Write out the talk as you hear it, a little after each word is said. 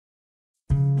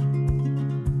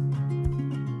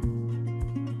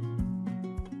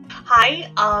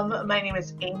Hi, my name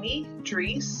is Amy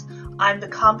Drees. I'm the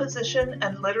Composition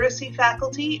and Literacy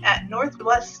faculty at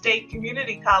Northwest State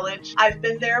Community College. I've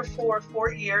been there for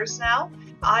 4 years now.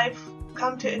 I've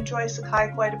come to enjoy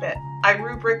Sakai quite a bit. I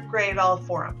rubric grade all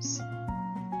forums.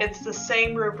 It's the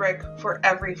same rubric for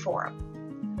every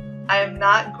forum. I am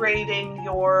not grading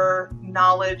your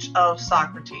knowledge of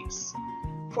Socrates.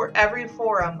 For every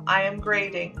forum, I am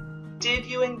grading, did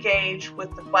you engage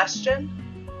with the question?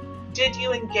 Did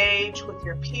you engage with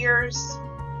your peers?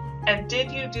 And did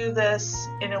you do this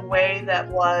in a way that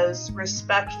was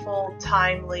respectful,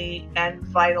 timely, and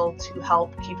vital to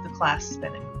help keep the class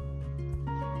spinning?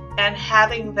 And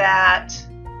having that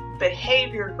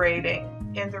behavior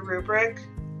grading in the rubric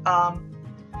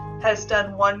has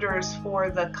done wonders for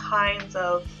the kinds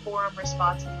of forum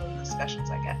responses and discussions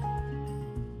I get.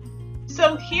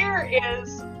 So here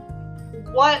is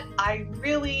what I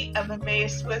really am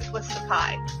amazed with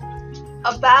Sakai.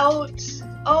 About,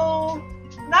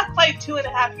 not quite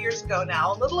 2.5 years ago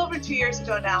now, a little over 2 years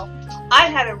ago now, I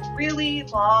had a really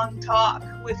long talk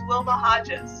with Wilma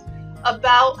Hodges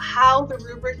about how the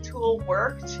rubric tool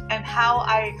worked and how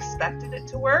I expected it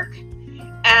to work.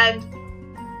 And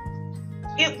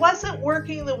it wasn't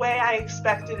working the way I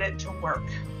expected it to work.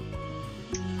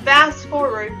 Fast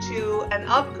forward to an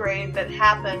upgrade that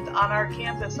happened on our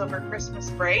campus over Christmas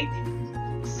break.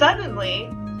 Suddenly,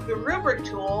 the rubric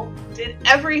tool did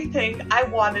everything I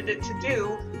wanted it to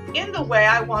do in the way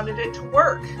I wanted it to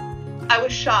work. I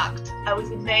was shocked, I was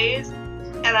amazed,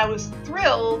 and I was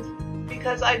thrilled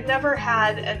because I'd never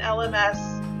had an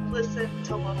LMS listen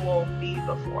to little old me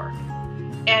before.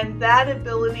 And that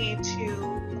ability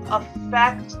to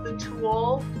affect the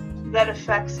tool that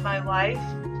affects my life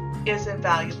is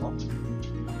invaluable.